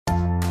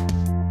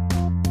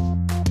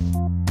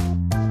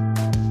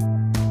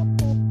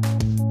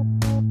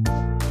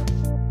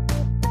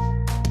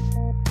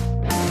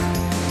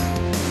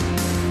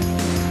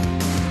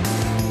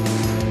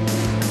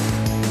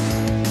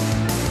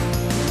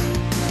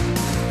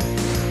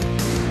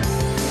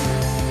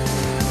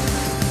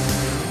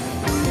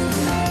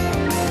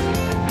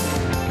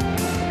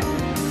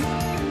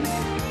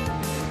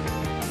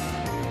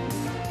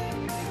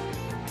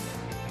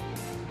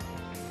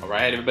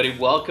right, everybody,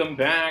 welcome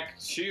back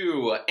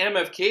to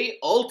MFK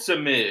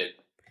Ultimate.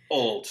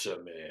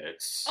 I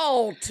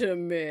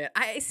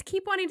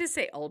keep wanting to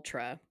say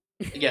ultra.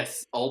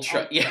 Yes,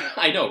 Ultra. Yeah,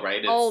 I know, right?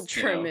 It's,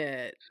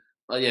 Ultramate.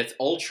 yeah, it's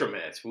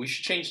Ultramate. We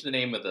should change the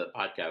name of the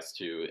podcast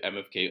to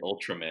MFK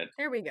Ultramate.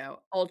 There we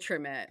go.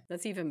 Ultramate.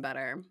 That's even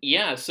better.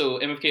 Yeah, so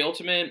MFK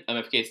Ultimate,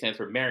 MFK stands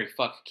for Marry,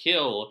 Fuck,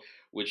 Kill,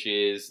 which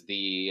is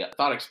the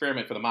thought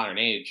experiment for the modern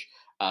age.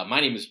 My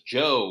name is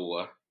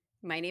Joe.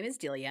 My name is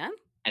Delia.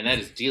 And that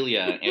is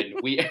Delia. And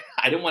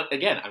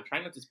I'm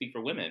trying not to speak for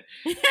women.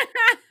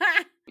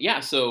 Yeah,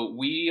 so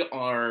we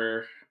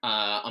are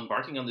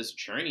embarking on this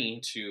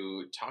journey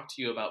to talk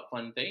to you about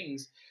fun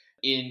things.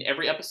 In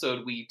every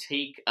episode, we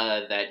take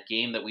that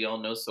game that we all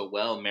know so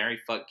well, Marry,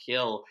 Fuck,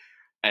 Kill,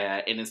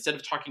 and instead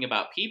of talking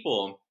about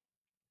people,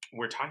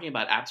 we're talking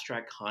about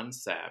abstract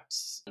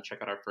concepts.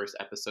 Check out our first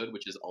episode,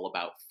 which is all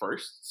about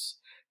firsts.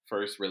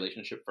 First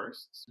relationship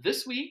firsts.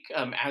 This week,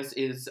 as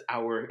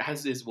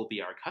will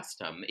be our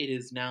custom, it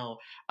is now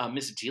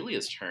Miss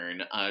Delia's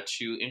turn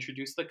to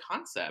introduce the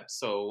concept.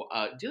 So,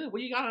 Delia, what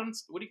do you got on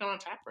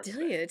tap for us today?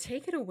 Delia,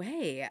 take it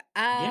away.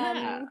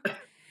 Yeah.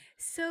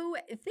 So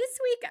this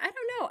week, I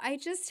don't know.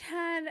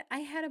 I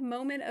had a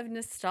moment of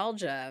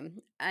nostalgia,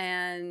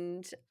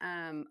 and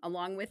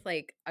along with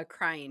like a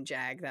crying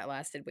jag that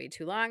lasted way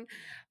too long,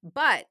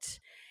 but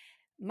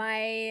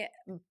my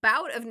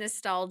bout of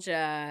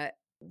nostalgia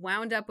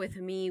wound up with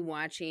me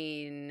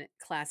watching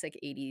classic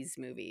 80s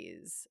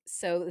movies.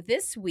 So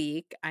this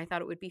week, I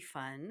thought it would be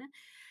fun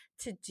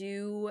to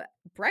do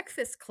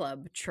Breakfast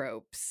Club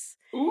tropes.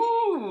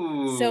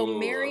 Ooh. So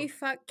marry,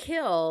 fuck,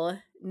 kill,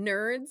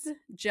 nerds,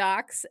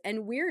 jocks,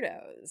 and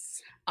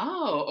weirdos.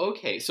 Oh,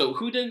 okay. So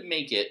who didn't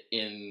make it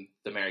in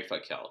the Marry,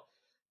 Fuck, Kill?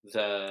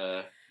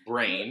 The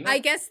brain. I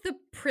guess the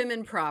prim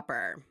and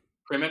proper.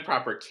 Prim and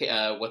proper,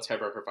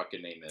 whatever her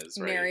fucking name is,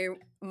 right?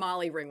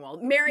 Molly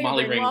Ringwald.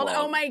 Molly Ringwald. Ringwald.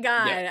 Oh my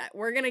God. Yeah.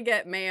 We're going to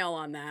get mail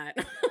on that.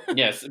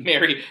 Yes,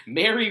 Mary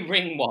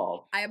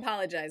Ringwald. I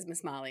apologize,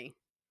 Miss Molly.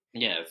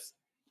 Yes.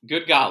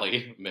 Good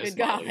golly, Miss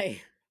Molly.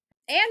 Golly.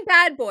 And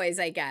Bad Boys,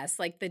 I guess,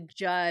 like the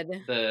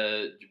Judd.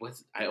 I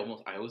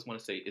always want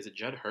to say, is it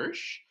Judd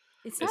Hirsch?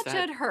 It's not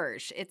Judd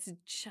Hirsch. It's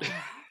Judd. Oh, God.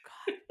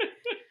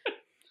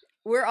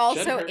 We're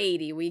also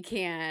 80. We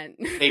can't.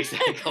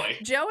 Exactly.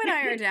 Joe and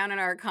I are down in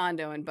our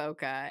condo in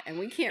Boca, and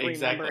we can't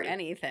remember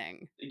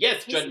anything.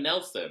 Yes, Judd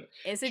Nelson.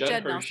 Is it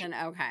Judd Nelson?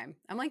 Okay.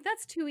 I'm like,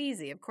 that's too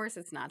easy. Of course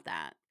it's not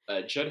that.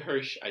 Judd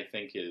Hirsch, I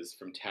think, is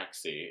from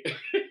Taxi.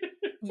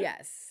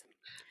 Yes.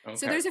 Okay.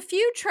 So there's a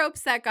few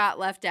tropes that got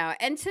left out.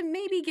 And to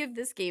maybe give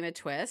this game a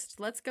twist,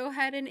 let's go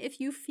ahead and if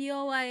you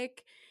feel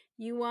like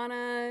you want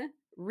to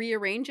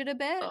rearrange it a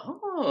bit.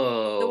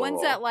 Oh. The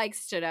ones that like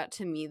stood out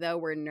to me though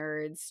were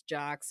nerds,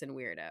 jocks, and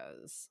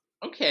weirdos.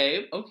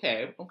 Okay.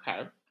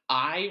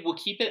 I will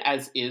keep it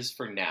as is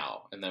for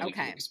now, and then we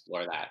can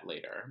explore that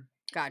later.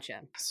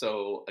 Gotcha.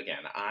 So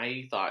again,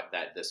 I thought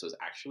that this was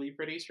actually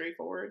pretty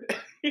straightforward.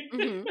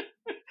 Mm-hmm.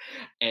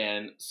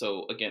 And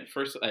so again,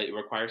 first it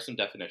requires some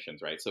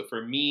definitions, right? So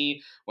for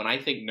me, when I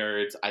think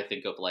nerds, I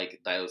think of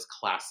like those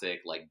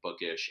classic, like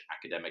bookish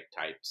academic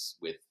types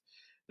with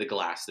the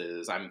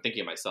glasses. I'm thinking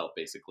of myself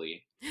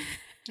basically.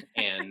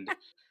 And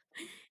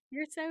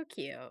you're so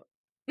cute.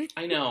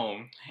 I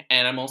know.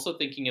 And I'm also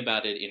thinking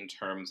about it in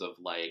terms of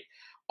like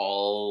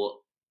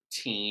all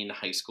teen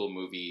high school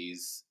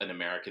movies in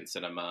American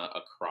cinema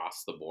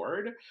across the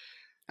board.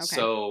 Okay.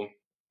 So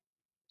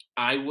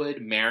I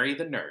would marry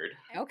the nerd.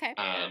 Okay.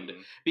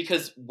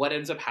 Because what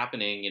ends up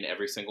happening in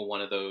every single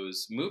one of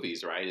those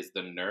movies, right, is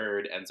the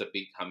nerd ends up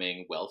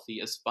becoming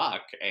wealthy as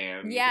fuck.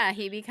 And yeah,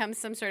 he becomes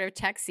some sort of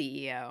tech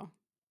CEO.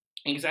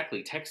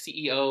 Exactly. Tech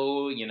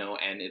CEO,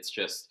 and it's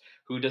just,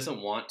 who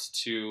doesn't want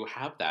to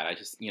have that? I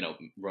just,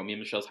 Romeo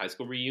and Michelle's high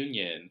school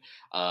reunion,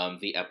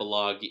 the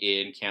epilogue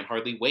in Can't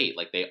Hardly Wait,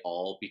 like they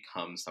all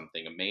become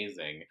something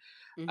amazing.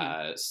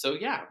 Mm-hmm. So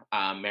yeah,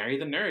 marry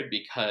the nerd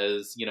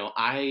because,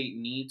 I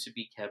need to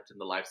be kept in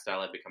the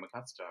lifestyle I've become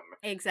accustomed.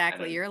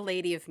 Exactly. You're a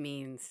lady of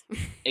means.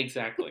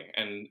 Exactly.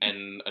 And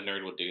a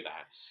nerd will do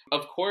that.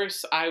 Of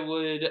course, I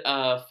would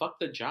fuck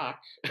the jock.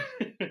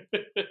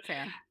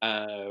 Fair.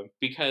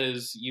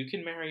 Because you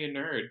can marry a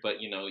nerd,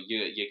 but you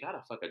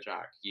gotta fuck a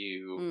jock.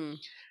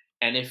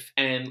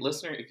 And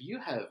listener, if you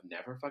have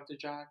never fucked a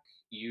jock,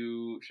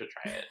 you should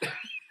try it.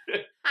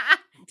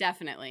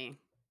 Definitely.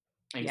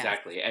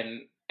 Exactly. Yes.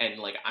 And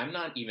like I'm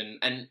not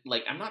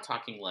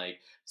talking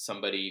like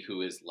somebody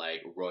who is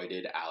like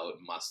roided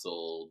out,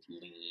 muscled,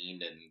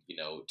 lean, and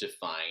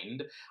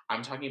defined.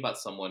 I'm talking about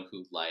someone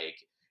who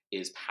like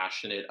is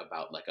passionate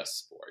about like a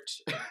sport.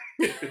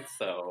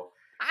 So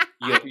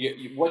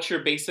what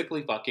you're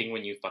basically fucking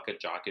when you fuck a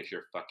jock is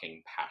your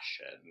fucking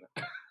passion.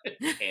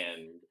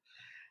 And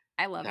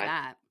I love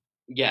that.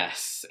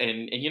 Yes,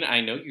 and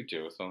I know you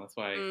do, so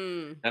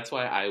that's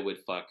why I would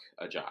fuck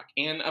a jock.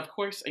 And of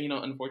course,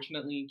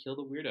 unfortunately, kill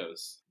the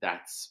weirdos.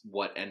 That's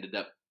what ended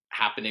up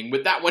happening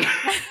with that one.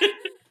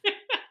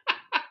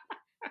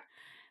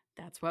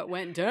 That's what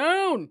went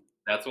down.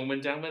 That's what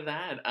went down with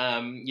that.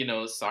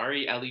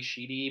 Sorry, Ali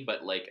Sheedy,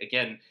 but like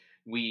again,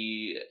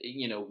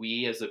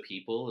 we as a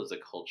people, as a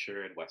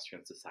culture in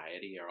Western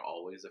society, are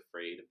always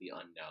afraid of the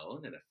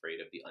unknown and afraid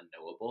of the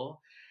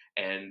unknowable.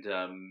 And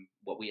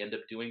what we end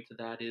up doing to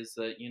that is,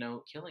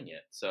 killing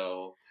it.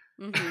 So,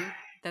 Mm-hmm.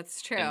 That's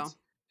and true.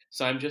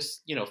 so I'm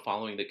just,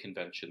 following the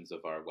conventions of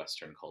our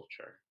Western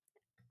culture.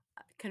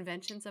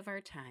 Conventions of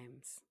our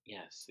times.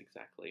 Yes,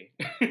 exactly.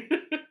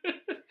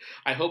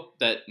 I hope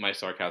that my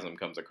sarcasm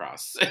comes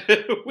across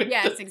with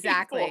Yes, the people.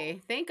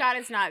 exactly. Thank God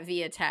it's not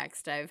via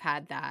text. I've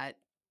had that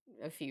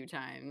a few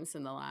times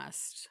in the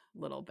last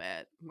little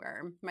bit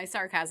where my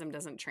sarcasm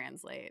doesn't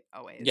translate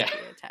always Yeah.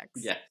 via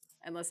text Yes.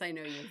 unless I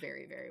know you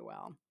very, very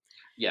well.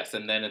 Yes,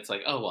 and then it's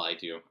like, oh well, I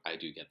do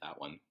get that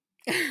one.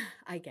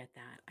 I get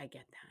that. I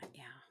get that.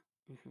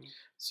 Yeah. Hmm.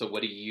 So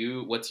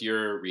what's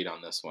your read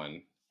on this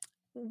one?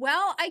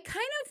 Well, I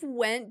kind of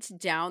went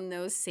down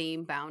those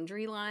same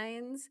boundary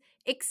lines,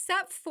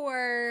 except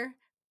for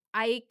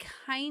I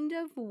kind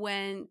of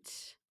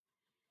went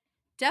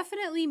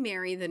definitely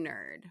marry the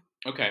nerd.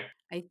 Okay.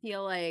 I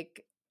feel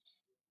like,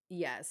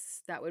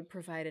 yes, that would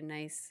provide a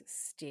nice,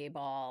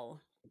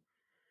 stable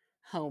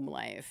home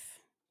life.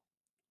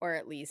 Or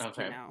at least,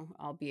 Okay.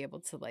 I'll be able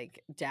to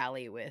like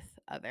dally with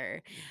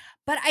other.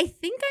 But I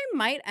think I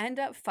might end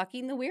up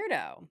fucking the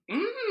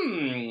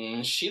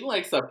weirdo. She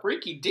likes a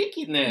freaky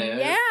dickiness.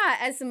 Yeah,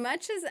 as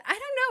much as I don't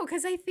know,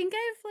 because I think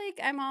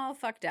I'm all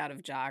fucked out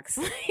of jocks.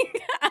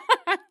 Like,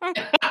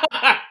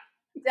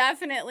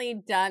 definitely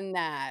done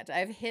that.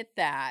 I've hit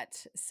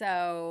that.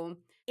 So,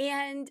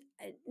 and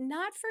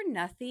not for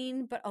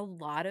nothing, but a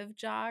lot of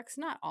jocks,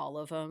 not all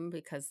of them,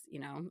 because,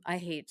 I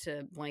hate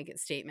to blanket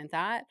statement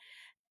that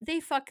they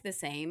fuck the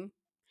same.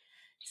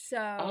 Oh,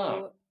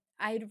 So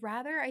I'd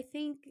rather, I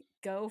think,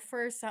 go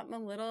for something a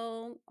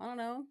little, I don't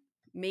know,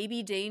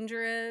 maybe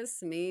dangerous,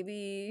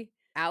 maybe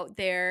out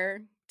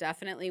there,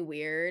 definitely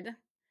weird.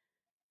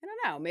 I don't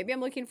know. Maybe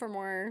I'm looking for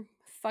more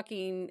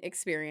fucking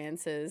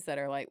experiences that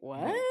are like,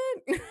 what?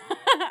 mhm.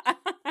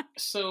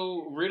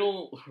 So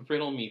riddle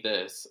me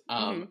this.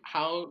 Hmm.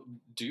 How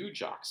do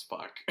jocks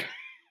fuck?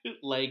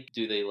 Like,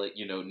 do they, like,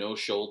 no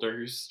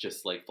shoulders,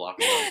 just like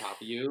flopping on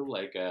top of you,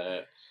 like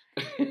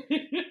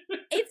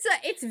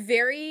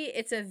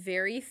It's a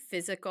very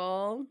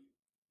physical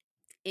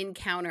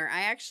encounter.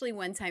 I actually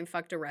one time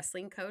fucked a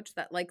wrestling coach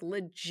that like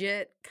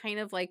legit kind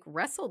of like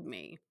wrestled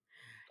me.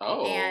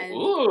 And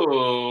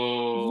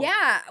Oh, ooh.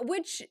 yeah,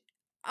 which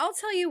I'll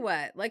tell you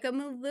what, like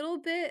I'm a little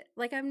bit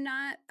like I'm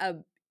not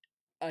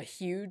a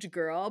huge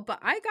girl, but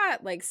I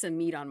got like some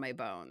meat on my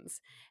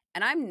bones.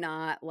 And I'm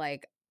not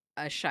like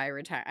a shy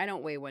retire. I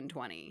don't weigh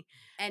 120.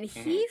 And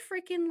Mhm. he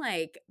freaking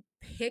like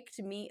picked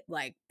me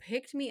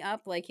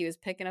up like he was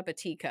picking up a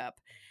teacup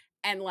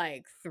and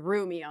like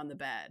threw me on the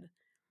bed.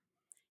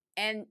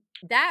 And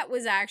that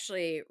was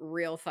actually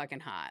real fucking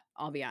hot,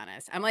 I'll be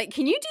honest. I'm like,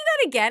 "Can you do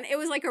that again?" It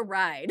was like a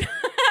ride.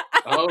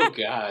 Oh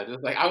god,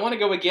 it's like, I want to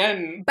go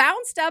again.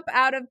 Bounced up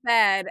out of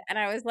bed and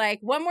I was like,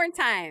 "One more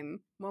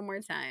time. One more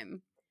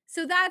time."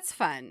 So that's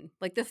fun,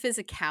 like the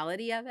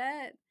physicality of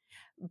it.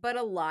 But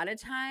a lot of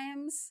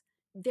times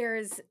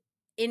there's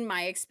in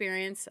my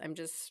experience, I'm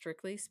just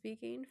strictly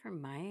speaking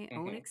from my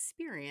own Hmm. Yeah,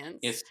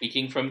 experience,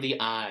 speaking from the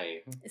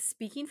eye.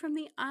 speaking from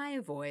the I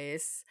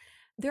voice,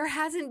 there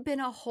hasn't been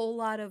a whole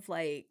lot of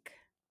like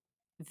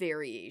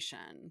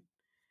variation.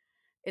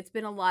 It's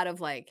been a lot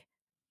of like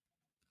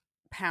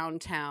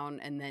pound town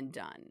and then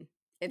done.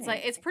 It's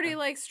like it's pretty Okay.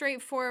 like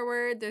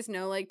straightforward. There's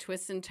no like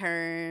twists and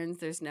turns.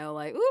 There's no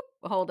like oop,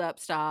 hold up,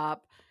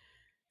 stop,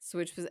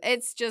 switch.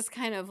 It's just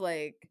kind of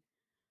like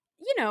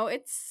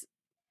it's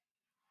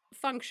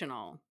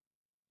functional.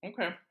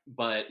 Okay.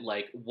 But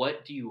like,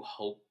 what do you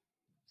hope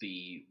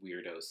the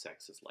weirdo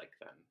sex is like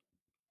then?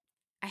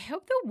 I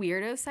hope the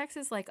weirdo sex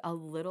is like a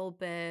little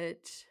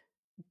bit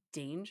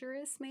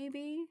dangerous,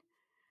 maybe,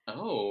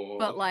 Oh,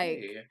 but like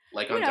okay.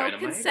 Like on Dynamite or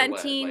what?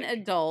 consenting Like,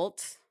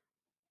 adult,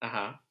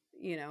 uh-huh.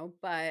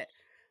 but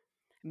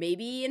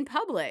maybe in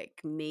public,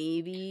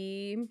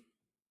 maybe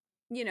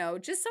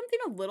just something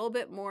a little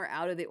bit more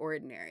out of the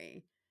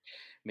ordinary.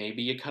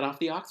 Maybe you cut off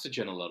the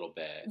oxygen a little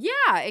bit.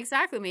 Yeah,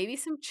 exactly. Maybe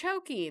some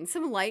choking,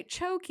 some light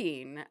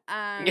choking,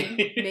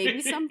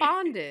 maybe some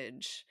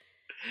bondage.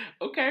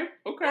 Okay,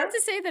 okay. Not to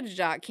say that a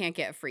jock can't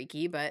get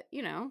freaky, but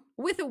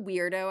with a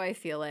weirdo, I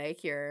feel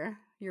like you're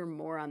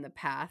more on the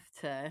path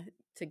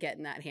to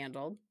getting that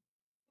handled,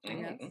 I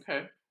guess.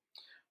 Okay.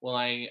 Well,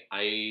 I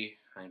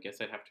guess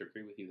I'd have to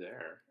agree with you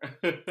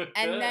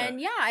And there. then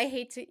yeah, I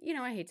hate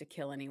to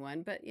kill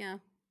anyone, but yeah,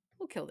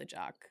 we'll kill the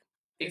jock.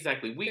 There's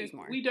Exactly. there's We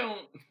more. we don't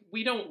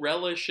we don't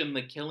relish in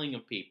the killing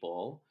of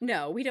people,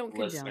 No, we don't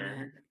condone it.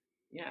 listener.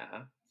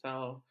 Yeah.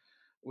 So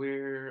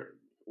we're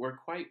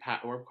quite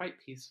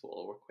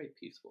peaceful. We're quite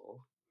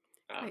peaceful.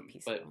 Quite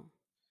But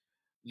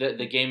peaceful.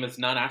 the game is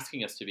not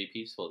asking us to be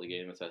peaceful. The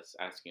game is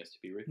asking us to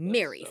be ruthless.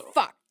 Marry, So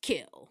fuck,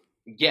 kill.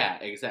 yeah,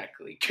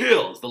 exactly.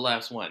 Kills the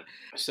last one.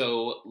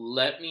 So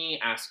let me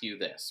ask you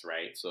this,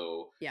 right?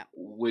 So Yeah.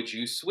 would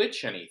you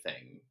switch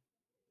anything?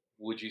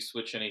 Would you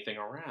switch anything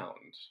around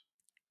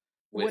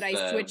Would with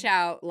I switch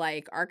out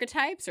like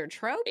archetypes or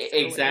tropes or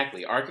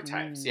exactly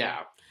archetypes? Mm. Yeah.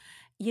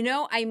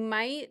 I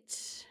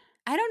might.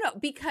 I don't know,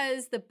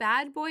 because the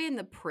bad boy and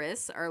the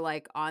Priss are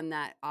like on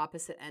that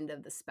opposite end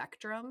of the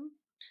spectrum.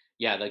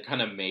 Yeah, they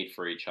kind of made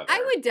for each I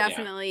other. would Yeah.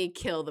 definitely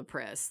kill the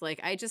Priss.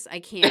 Like I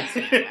can't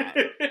stand that.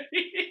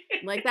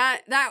 Like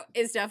that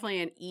is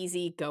definitely an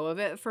easy go of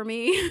it for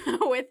me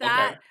with Okay.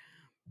 that,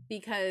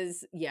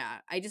 because yeah,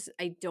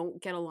 I don't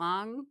get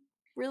along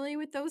really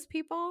with those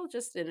people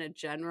just in a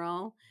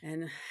general.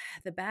 And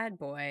the bad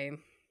boy,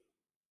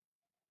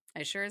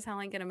 I sure as hell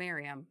ain't gonna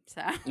marry him.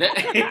 So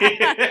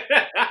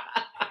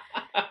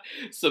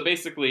So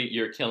basically,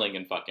 you're killing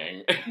and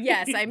fucking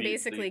yes, I'm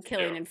these basically two.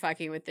 killing and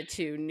fucking with the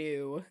two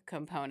new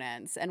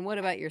components. And what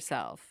about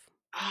yourself?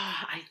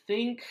 I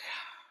think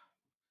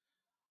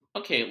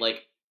okay,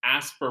 like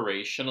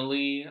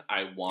aspirationally,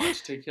 I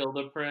want to kill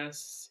the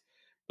Priss,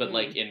 but Mm.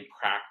 like in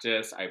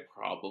practice, I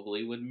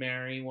probably would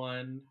marry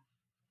one.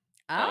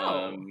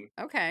 Oh, Um,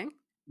 okay.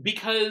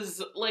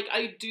 because like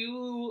I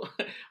do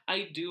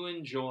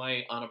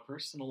enjoy on a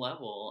personal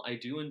level, I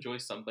do enjoy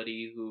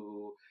somebody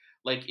who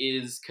like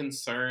is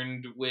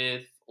concerned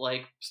with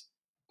like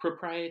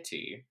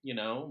propriety,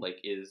 like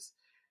is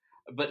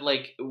but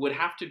like would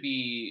have to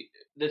be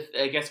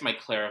I guess my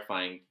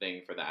clarifying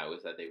thing for that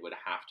was that they would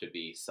have to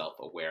be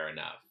self-aware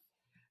enough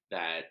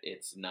that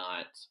it's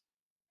not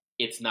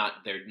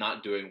they're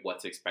not doing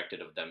what's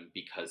expected of them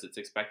because it's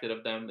expected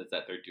of them, is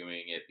that they're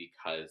doing it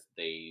because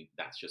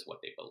that's just what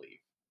they believe,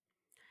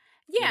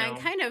 you Yeah, and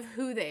know kind of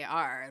who they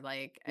are.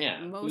 Like yeah,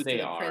 who most of they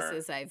the are.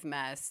 Prisses I've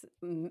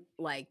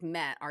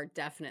met are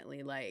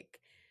definitely like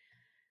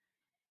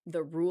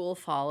the rule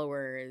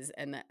followers,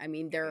 and I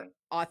mean they're Mhm.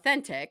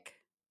 authentic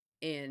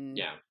in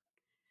Yeah.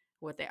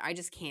 what they. I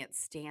just can't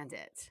stand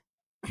it.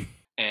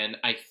 And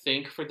I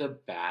think for the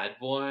bad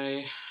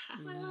boy,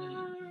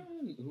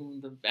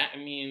 Mm. I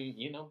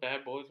mean,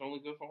 bad boys are only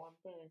good for one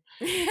thing.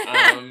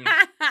 Um,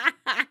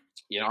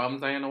 you know what I'm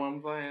saying? Know what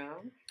I'm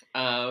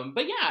saying?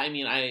 But yeah, I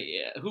mean,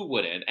 who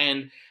wouldn't?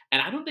 And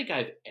I don't think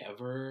I've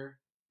ever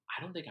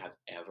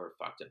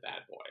fucked a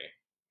bad boy,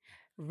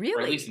 or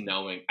Really? at least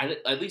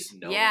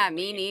Yeah,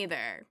 me knowingly.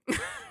 neither.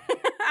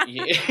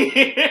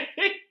 Yeah.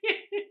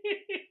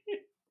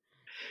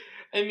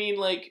 I mean,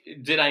 like,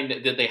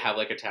 did they have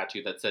like a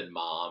tattoo that said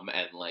 "mom"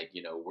 and like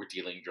we're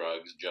dealing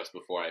drugs just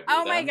before I blew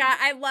Oh my them? god,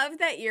 I love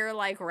that your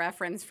like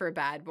reference for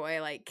Bad Boy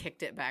like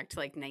kicked it back to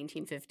like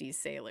 1950s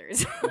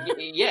sailors.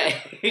 Yeah,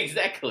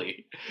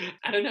 exactly.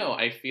 I don't know.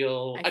 I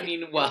feel. I I feel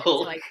mean, like we're into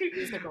well, like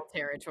musical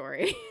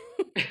territory.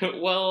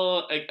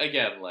 well,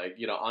 again, like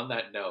on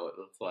that note,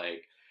 it's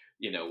like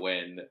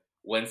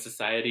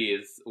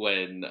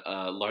when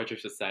larger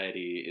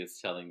society is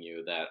telling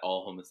you that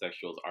all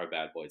homosexuals are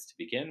bad boys to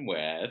begin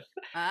with.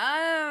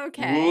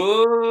 Okay.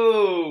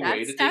 Whoa!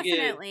 That's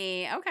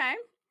definitely okay.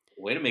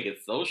 Way to make it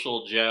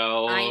social, I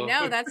Joe.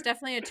 know, that's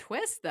definitely a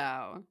twist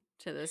though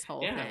to this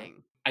whole Yeah,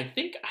 thing. I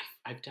think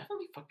I've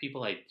definitely fucked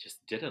people I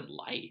just didn't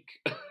like,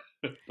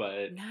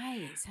 but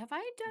Nice. Have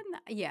I done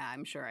that? Yeah,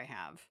 I'm sure I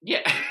have.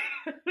 yeah.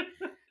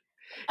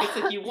 It's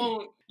like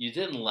you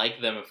didn't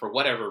like them for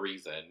whatever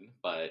reason,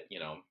 but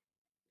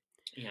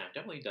yeah, I've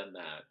definitely done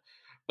that.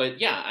 But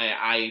yeah,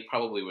 I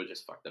probably would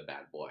just fuck the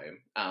bad boy.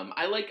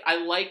 I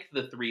like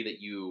the three that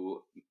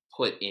you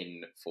put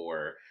in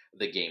for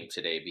the game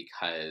today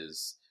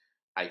because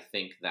I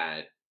think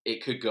that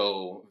it could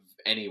go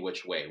any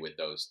which way with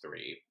those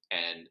three.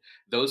 And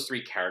those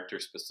three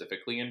characters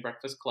specifically in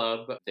Breakfast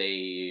Club,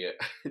 their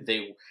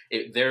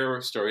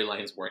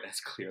storylines weren't as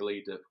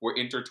were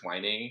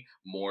intertwining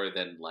more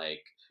than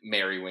like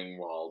Mary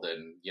Wingwald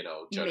and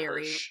Judd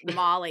Mary Hirsch. Yeah,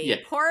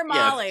 Molly. Poor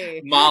yes,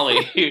 Molly.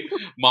 Molly,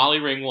 Molly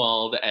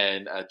Ringwald,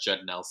 and Judd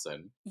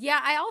Nelson. Yeah,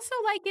 I also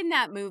like in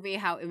that movie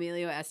how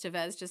Emilio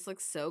Estevez just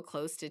looks so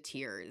close to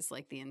tears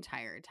like the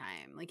entire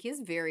time. Like he has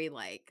very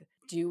like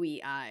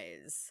dewy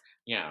eyes.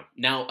 Yeah.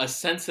 Now, a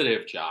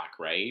sensitive jock,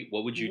 right?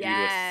 What would you do to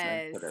a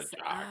sensitive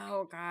Yes. jock?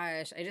 Oh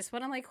gosh, I just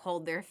want to like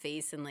hold their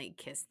face and like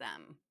kiss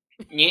them.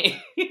 Yeah.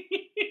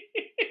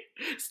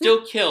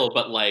 Still kill,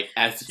 but like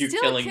as you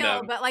Still killing kill,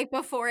 them. but like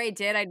before I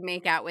did, I'd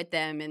make out with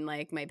them in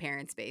like my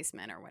parents'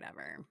 basement or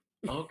whatever.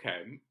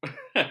 Okay.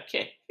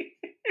 Okay.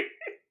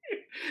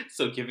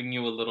 So giving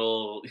you a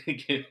little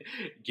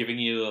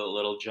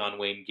John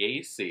Wayne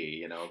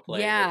Gacy, playing with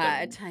Yeah,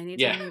 a them. tiny,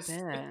 tiny Yes.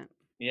 bit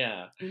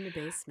Yeah. in the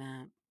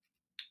basement.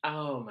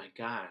 Oh my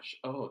gosh.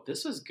 Oh,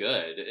 this was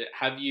good.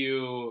 Have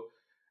you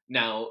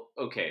now?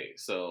 Okay,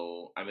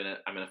 so I'm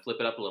gonna flip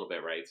it up a little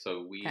bit, right?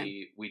 So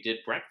Okay, we did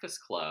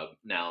Breakfast Club.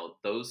 Now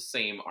those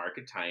same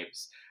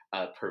archetypes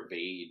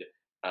pervade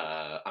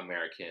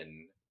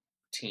American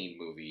teen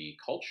movie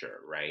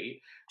culture,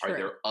 right? Are true.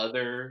 there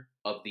other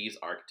of these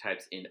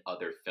archetypes in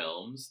other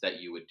films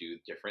that you would do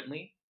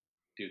differently?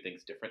 Do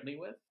things differently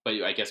with? But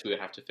I guess we would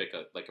have to pick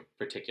a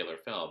particular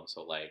film.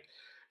 So like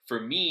for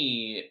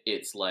me,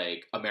 it's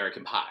like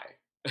American Pie,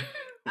 Oh,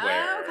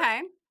 where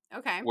okay.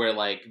 Okay.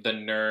 like the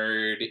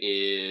nerd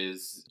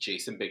is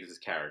Jason Biggs'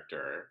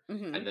 character,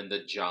 Mm-hmm. and then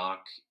the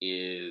jock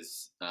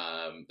is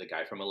the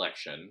guy from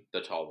Election,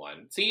 the tall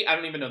one. See, I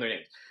don't even know their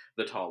names.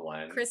 The tall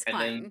one, Chris and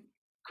then Klein.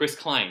 Chris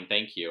Klein,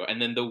 thank you.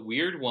 And then the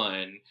weird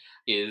one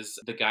is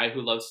the guy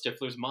who loves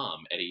Stifler's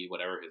mom, Eddie,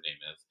 whatever his name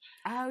is.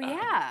 Oh Um,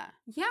 yeah.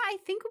 Yeah, I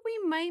think we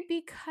might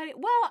be cutting,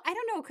 well, I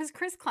don't know, because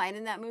Chris Klein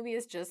in that movie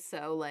is just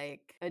so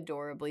like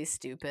adorably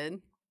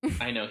stupid.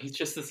 I know he's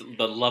just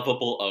the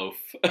lovable oaf.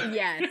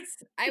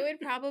 Yes. I would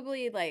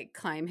probably like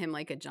climb him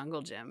like a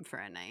jungle gym for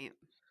a night.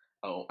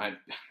 Oh, I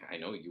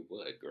know you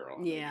would, girl. I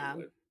know you Yeah.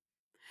 would.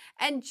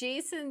 And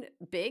Jason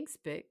Biggs,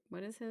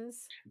 what is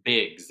his?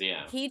 Biggs,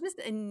 yeah. He just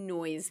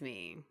annoys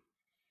me.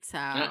 So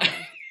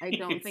I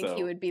don't think he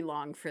So would be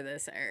long for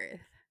this earth.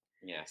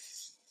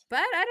 yes. But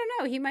I don't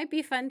know. He might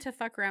be fun to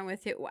fuck around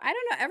with too. I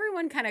don't know.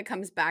 Everyone kind of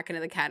comes back into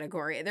the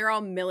category. They're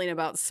all milling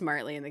about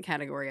smartly in the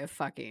category of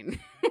fucking.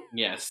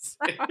 Yes.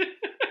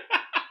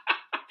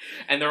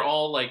 And they're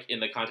all like in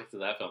the context of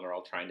that film, they're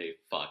all trying to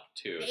fuck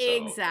too. So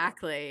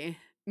Exactly.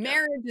 yeah.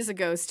 Marriage is a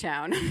ghost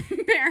town.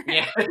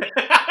 Yeah.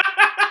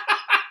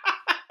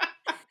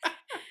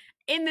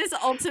 In this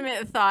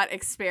ultimate thought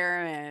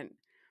experiment,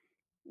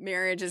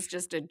 marriage is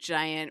just a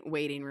giant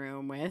waiting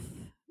room with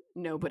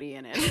nobody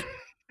in it.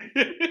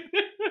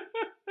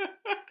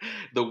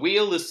 The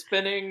wheel is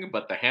spinning,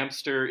 but the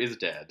hamster is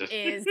dead.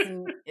 Is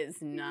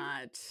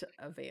not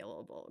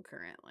available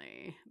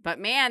currently. But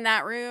man,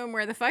 that room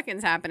where the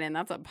fucking's happening,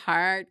 that's a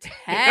party.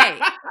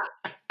 And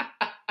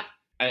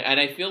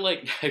I feel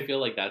like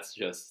that's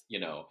just,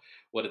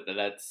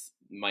 that's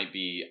might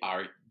be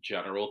our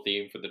general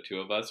theme for the two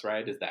of us,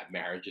 right? Is that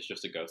marriage is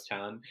just a ghost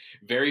town.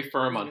 Very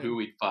firm on who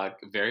we'd fuck,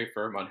 very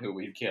firm on who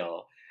we'd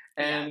kill.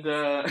 And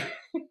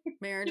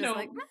marriage is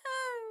like,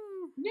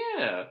 oh.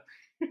 Yeah.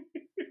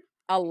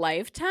 A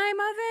lifetime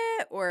of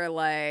it, or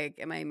like,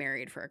 am I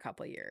married for a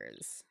couple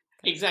years?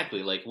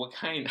 Exactly. Like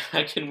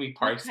how can we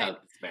parse out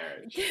this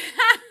marriage?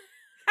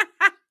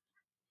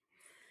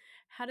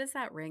 How does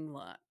that ring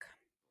look?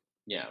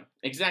 Yeah,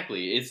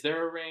 exactly. Is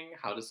there a ring?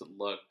 How does it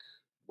look?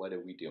 What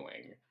are we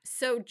doing?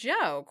 So,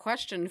 Joe,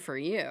 question for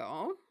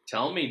you.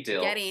 Tell me,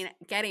 Dill.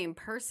 Getting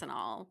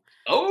personal.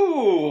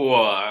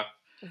 Oh!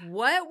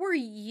 What were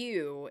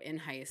you in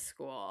high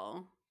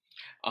school?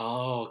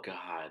 Oh,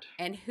 God.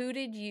 And who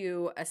did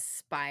you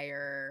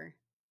aspire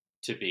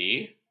to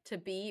be? To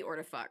be or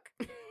to fuck?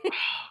 Oh,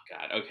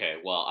 God. Okay,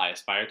 well, I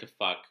aspired to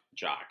fuck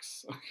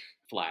jocks,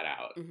 flat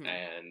out. Mhm.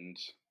 And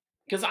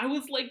because I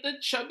was like the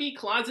chubby,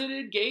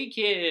 closeted gay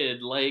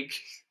kid. Like,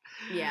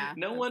 yeah,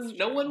 no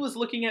one was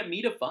looking at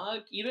me to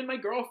fuck. Even my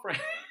girlfriend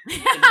in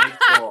high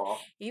school.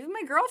 Even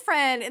my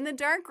girlfriend in the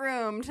dark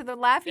room to the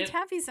Laffy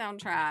Taffy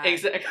soundtrack.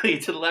 Exactly,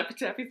 to the Laffy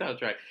Taffy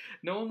soundtrack.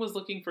 No one was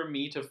looking for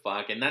me to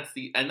fuck, and that's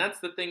the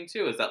thing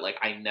too, is that like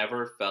I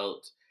never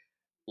felt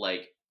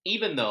like,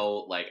 even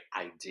though like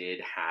I did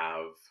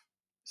have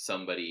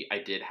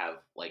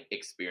like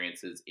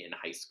experiences in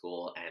high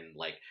school and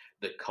like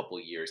the couple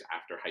years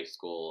after high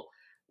school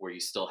where you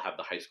still have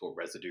the high school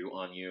residue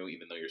on you,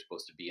 even though you're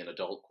supposed to be an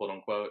adult, quote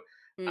unquote.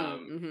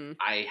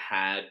 I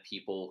had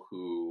people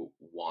who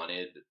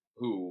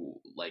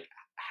like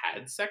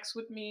had sex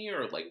with me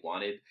or like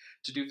wanted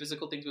to do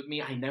physical things with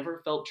me. I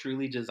never felt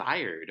truly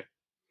desired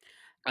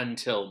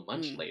until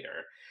much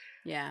later.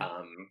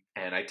 Yeah.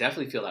 And I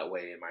definitely feel that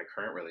way in my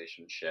current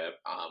relationship,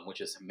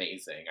 which is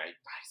amazing. I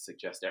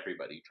suggest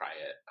everybody try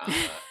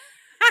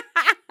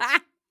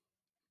it.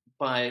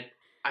 But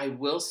I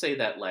will say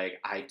that like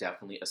I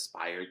definitely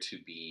aspired to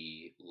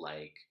be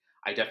like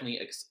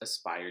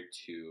aspired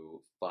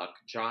to fuck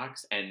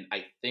jocks, and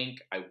I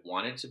think I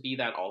wanted to be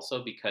that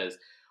also because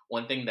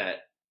one thing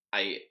that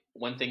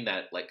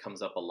like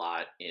comes up a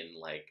lot in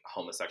like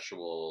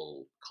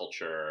homosexual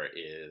culture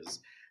is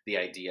the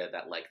idea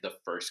that like the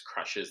first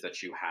crushes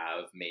that you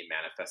have may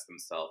manifest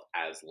themselves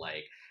as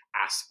like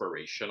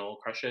aspirational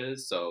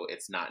crushes, so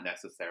it's not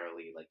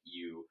necessarily like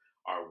you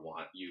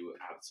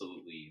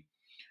absolutely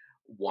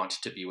want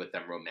to be with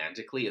them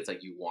romantically. It's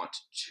like you want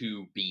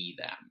to be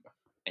them,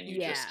 and you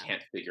just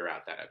can't figure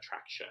out that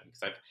attraction.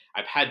 Because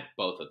I've had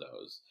both of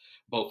those.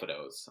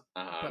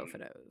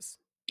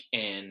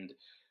 And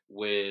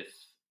with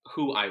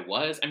who I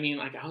was, I mean,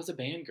 like I was a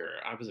band girl.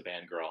 I was a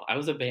band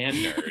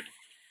nerd.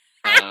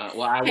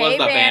 Well, I was a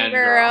band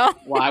girl.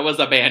 Well, I was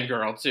a band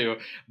girl too,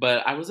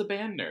 but I was a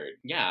band nerd.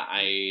 Yeah,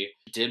 I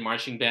did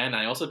marching band.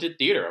 I also did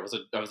theater. I was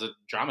a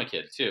drama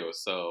kid too.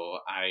 So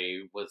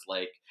I was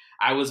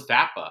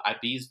VAPA. I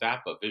B's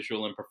VAPA,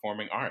 Visual and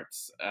Performing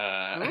Arts.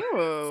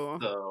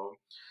 So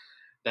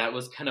that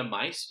was kind of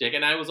my stick,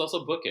 and I was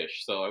also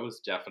bookish, so I was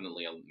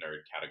definitely a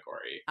nerd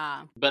category.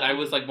 But I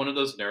was like one of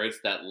those nerds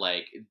that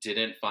like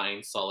didn't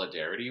find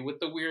solidarity with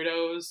the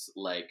weirdos,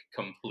 like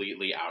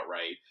completely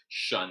outright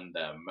shunned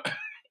them,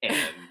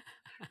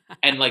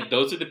 and like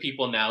those are the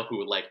people now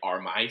who like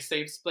are my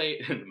safe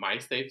space, and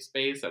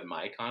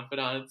my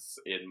confidants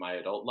in my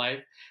adult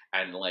life.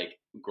 And like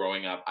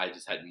growing up, I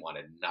just hadn't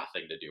wanted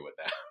nothing to do with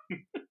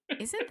them.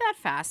 Isn't that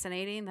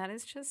fascinating? That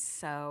is just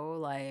so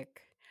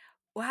like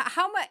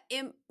how much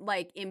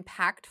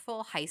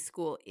impactful high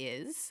school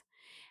is,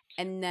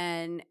 and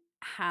then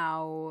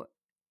how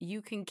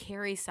you can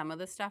carry some of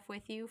the stuff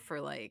with you for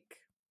like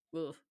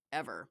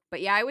ever.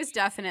 But yeah, I was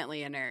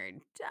definitely a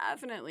nerd.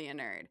 Definitely a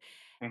nerd.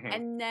 Hmm.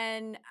 And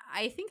then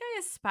I think I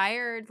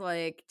aspired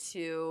like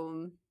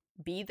to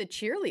be the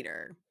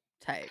cheerleader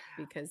type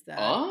because because that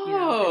was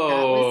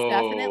Oh.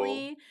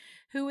 definitely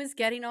who was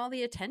getting all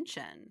the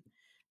attention.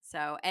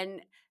 So,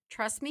 and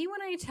trust me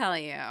when I tell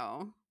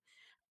you,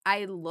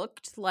 I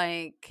looked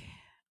like,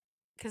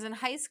 because in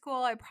high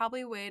school, I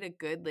probably weighed a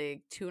good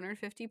like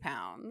 250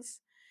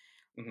 pounds,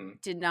 Hmm.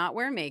 did not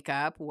wear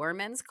makeup, wore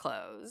men's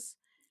clothes.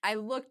 I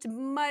looked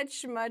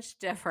much, much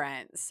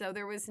different. So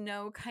there was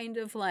no kind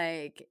of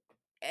like,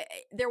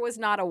 there was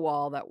not a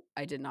wall that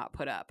I did not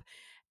put up.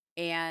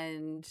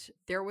 And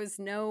there was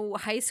no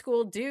high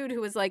school dude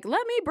who was like,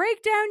 let me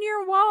break down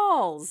your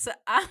walls.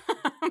 I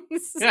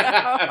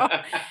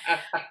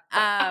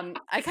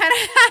kind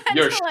of had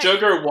Your to like,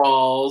 sugar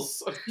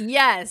walls.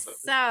 yes.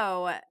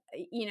 So,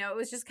 it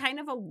was just kind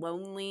of a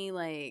lonely,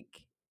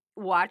 like,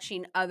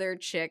 watching other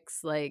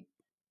chicks, like,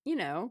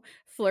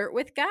 flirt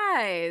with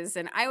guys.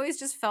 And I always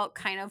just felt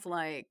kind of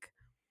like,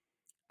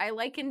 I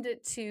likened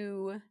it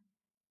to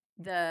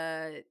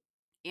the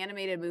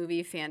animated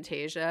movie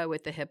Fantasia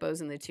with the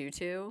hippos and the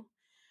tutu.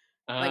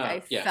 Like,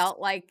 I Yes. felt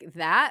like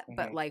that,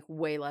 but Hmm. like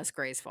way less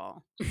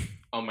graceful.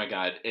 Oh my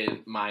God.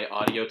 My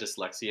audio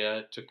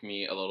dyslexia took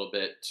me a little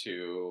bit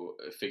to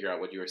figure out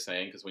what you were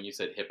saying because when you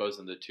said hippos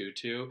and the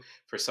tutu,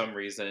 for some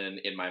reason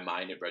in my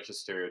mind it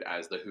registered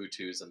as the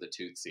Hutus and the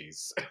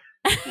Tutsis,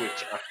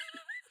 which are.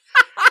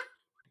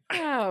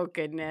 Oh,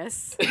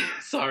 goodness.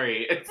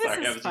 Sorry. This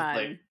Sorry. is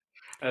fun.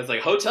 I was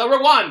like, Hotel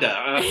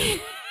Rwanda.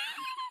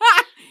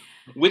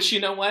 Which, you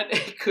know what?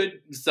 It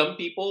could, some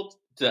people,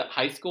 the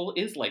high school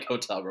is like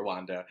Hotel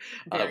Rwanda.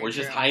 Very We're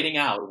just true. hiding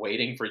out,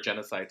 waiting for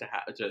genocide to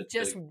happen,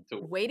 Just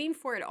waiting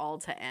for it all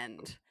to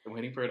end.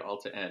 waiting for it all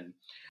to end.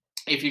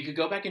 If you could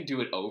go back and do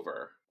it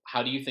over,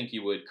 how do you think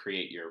you would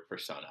create your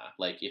persona?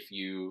 Like if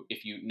you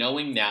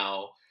knowing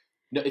now,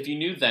 no, if you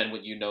knew then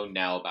what you know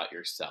now about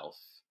yourself,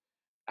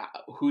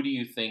 who do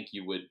you think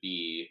you would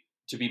be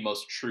to be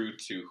most true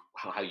to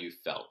how you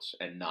felt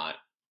and not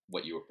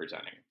what you were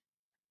presenting?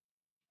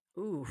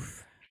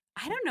 Oof.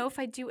 I don't know if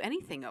I'd do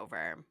anything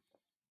over,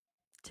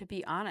 to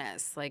be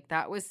honest. Like,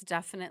 that was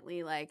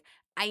definitely like,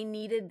 I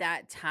needed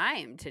that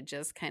time to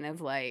just kind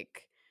of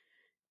like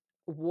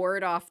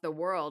ward off the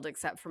world,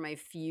 except for my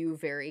few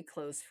very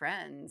close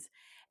friends.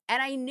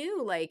 And I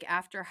knew like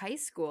after high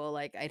school,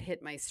 like I'd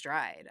hit my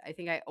stride. I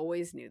think I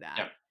always knew that.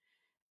 Yeah.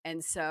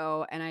 And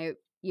so, and I,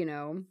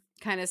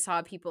 kind of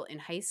saw people in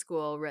high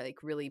school like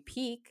really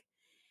peak.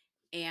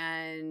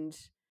 And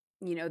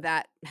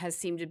that has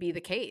seemed to be the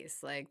case.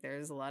 Like,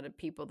 there's a lot of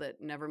people that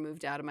never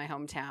moved out of my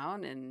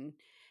hometown, and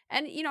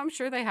I'm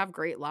sure they have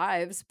great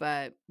lives,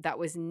 but that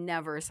was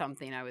never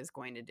something I was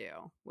going to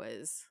do,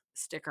 was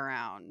stick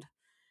around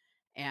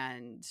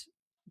and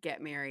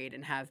get married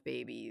and have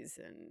babies.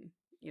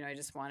 And I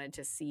just wanted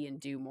to see and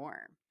do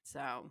more,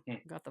 so Hmm.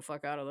 got the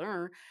fuck out of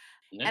there.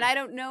 And Yeah. I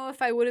don't know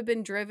if I would have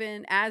been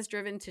driven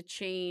to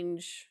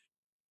change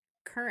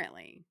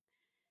currently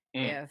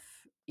Mm. if,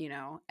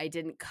 I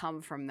didn't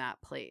come from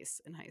that place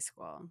in high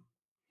school.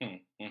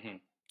 Mm. Hmm.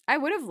 I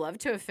would have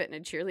loved to have fit in a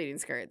cheerleading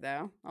skirt,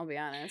 though, I'll be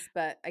honest,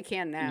 but I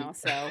can now,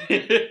 so I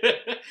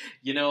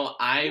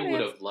what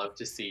would if? have loved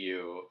to see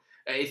you.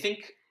 I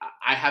think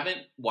I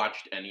haven't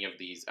watched any of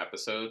these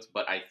episodes,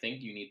 but I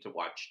think you need to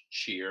watch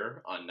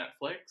Cheer on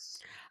Netflix.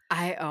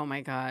 Oh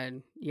my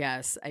God.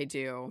 Yes, I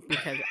do,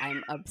 because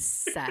I'm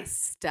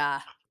obsessed.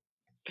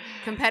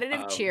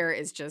 Competitive Um, cheer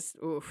is just,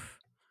 oof.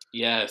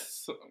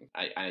 yes,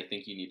 I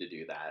think you need to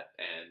do that,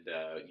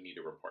 and you need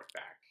to report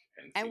back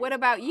and And see what what's going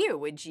about on. you?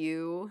 Would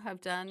you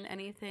have done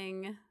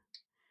anything?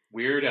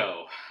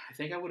 Weirdo. I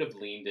think I would have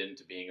leaned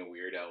into being a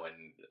weirdo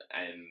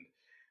and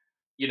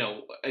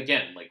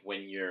again, like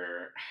when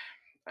you're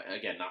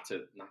again, not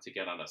to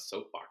get on a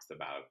soapbox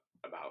about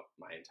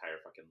my entire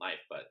fucking life,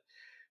 but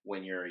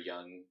when you're a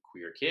young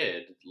queer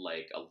kid,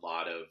 like a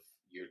lot of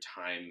your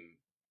time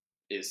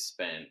is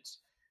spent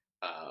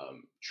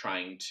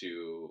trying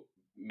to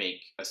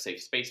make a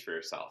safe space for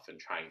yourself and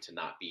trying to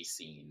not be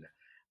seen.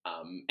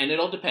 And it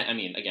all depends. I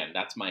mean, again,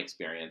 that's my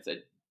experience.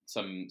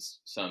 Some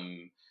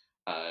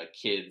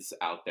kids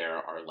out there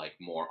are like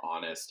more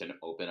honest and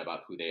open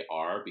about who they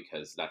are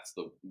because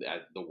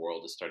the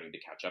world is starting to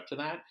catch up to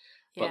that.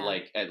 But Yeah.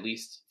 like at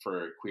least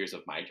for queers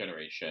of my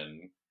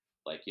generation,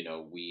 like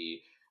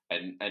we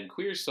and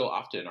queers so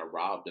often are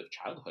robbed of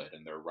childhood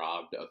and they're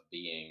robbed of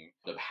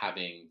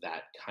having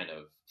that kind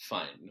of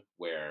fun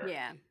where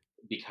Yeah.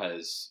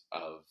 because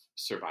of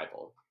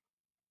survival.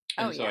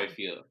 Oh, And so yeah. I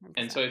feel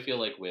and 100%. so I feel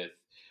like with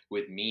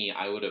me,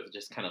 I would have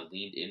just kind of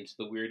leaned into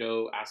the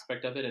weirdo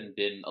aspect of it and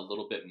been a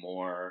little bit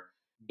more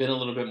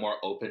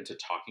open to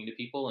talking to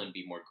people and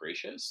be more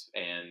gracious.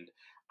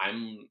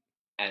 I'm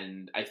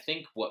and I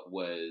think what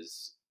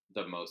was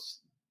the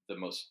most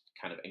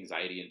kind of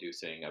anxiety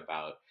inducing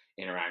about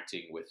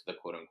interacting with the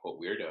quote unquote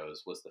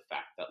weirdos was the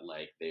fact that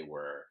like they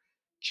were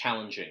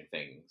challenging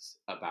things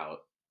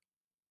about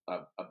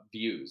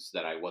views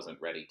that I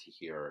wasn't ready to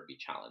hear or be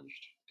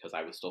challenged because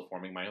I was still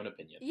forming my own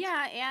opinions.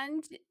 Yeah,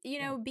 and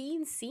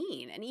being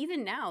seen, and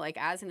even now, like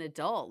as an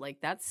adult, like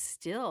that's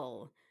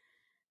still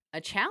a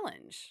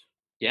challenge.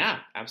 Yeah,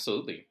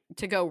 absolutely.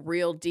 To go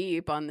real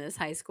deep on this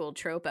high school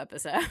trope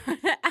episode.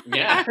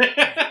 Yeah.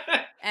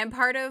 And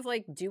part of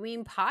like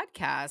doing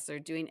podcasts or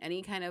doing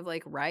any kind of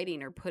like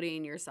writing or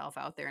putting yourself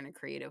out there in a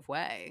creative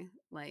way,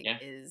 like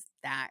is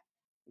that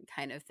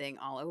kind of thing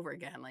all over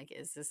again. Like,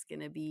 is this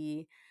going to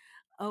be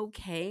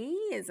okay?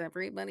 Is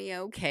everybody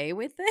okay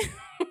with it?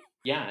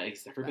 Yeah,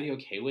 is everybody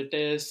okay with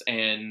this?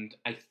 And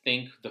I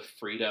think the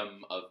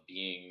freedom of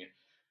being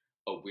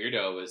a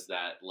weirdo is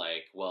that,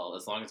 like, well,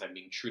 as long as I'm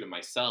being true to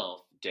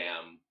myself,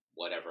 damn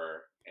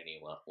whatever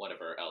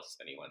else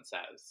anyone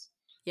says.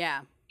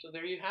 Yeah. So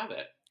there you have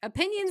it.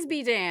 Opinions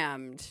be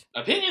damned.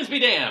 Opinions be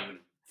damned.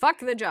 Fuck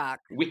the jock.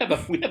 We have a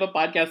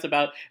podcast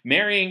about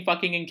marrying,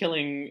 fucking, and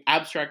killing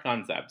abstract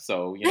concepts.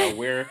 So we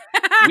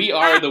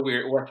are the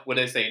weird. What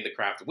I say in the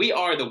craft? We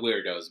are the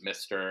weirdos,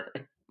 Mister.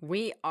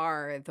 We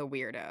are the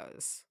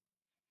weirdos,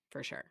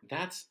 for sure.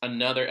 That's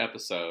another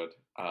episode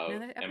of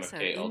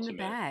MFK Ultimate. In the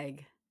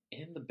bag.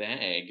 In the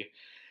bag.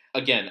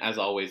 Again, as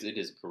always, it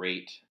is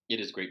great. It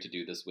is great to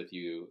do this with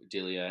you,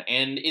 Delia.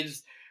 And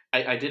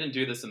I didn't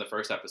do this in the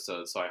first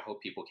episode, so I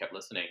hope people kept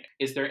listening.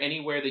 Is there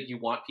anywhere that you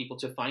want people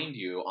to find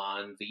you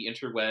on the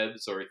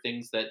interwebs, or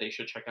things that they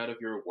should check out of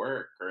your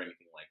work or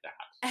anything like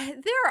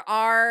that? There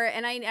are,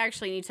 and I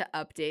actually need to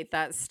update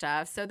that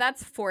stuff. So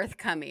that's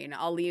forthcoming.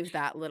 I'll leave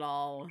that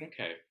little...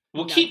 Okay.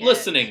 Well, keep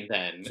listening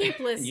then. Keep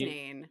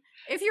listening.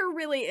 If you're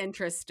really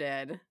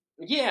interested.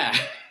 Yeah.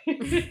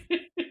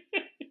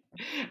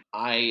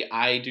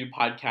 I do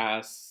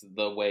podcasts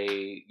the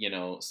way,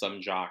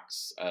 some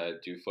jocks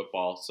do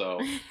football. So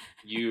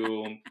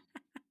you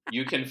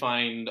can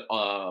find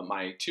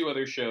my 2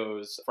 other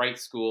shows, Fright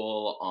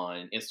School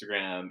on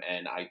Instagram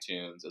and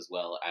iTunes, as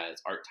well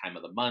as Art Time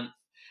of the Month.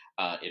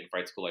 In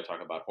Fright School, I talk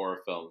about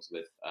horror films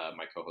with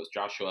my co-host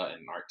Joshua,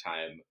 and in Art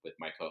Time with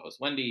my co-host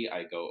Wendy,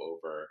 I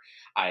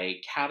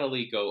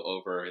cattily go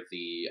over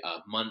the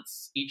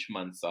each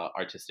month's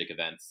artistic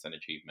events and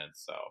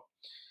achievements. So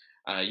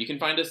you can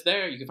find us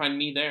there. You can find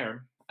me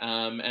there.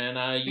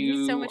 And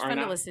he's so much fun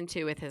to listen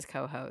to with his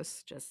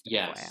co-host. Just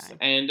yes, FYI.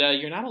 And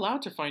you're not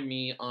allowed to find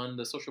me on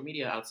the social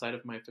media outside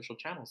of my official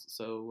channels.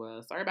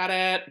 So sorry about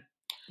it.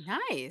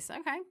 Nice.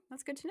 Okay,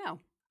 that's good to know.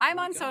 I'm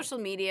on social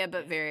media,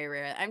 but very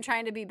rare. I'm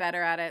trying to be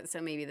better at it,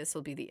 so maybe this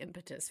will be the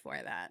impetus for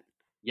that.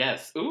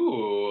 Yes.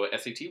 Ooh,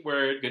 SAT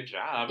word. Good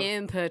job.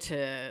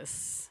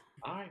 Impetus.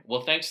 All right.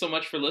 Well, thanks so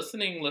much for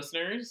listening,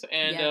 listeners,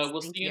 and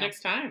we'll see you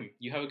next time.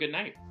 You have a good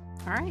night.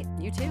 All right.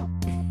 You too.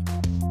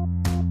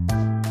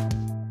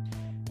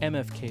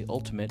 MFK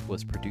Ultimate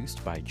was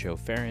produced by Joe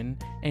Farron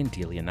and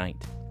Delia Knight.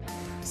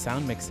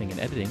 Sound mixing and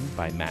editing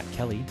by Matt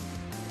Kelly.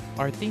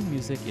 Our theme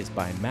music is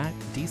by Matt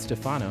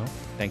DiStefano.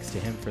 Thanks to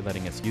him for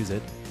letting us use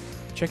it.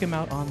 Check him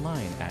out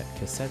online at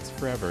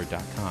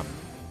cassettesforever.com.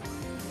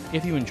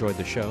 If you enjoyed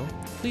the show,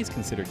 please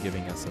consider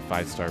giving us a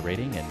 5-star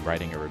rating and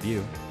writing a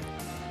review.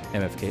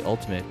 MFK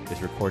Ultimate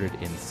is recorded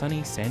in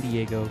sunny San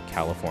Diego,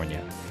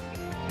 California.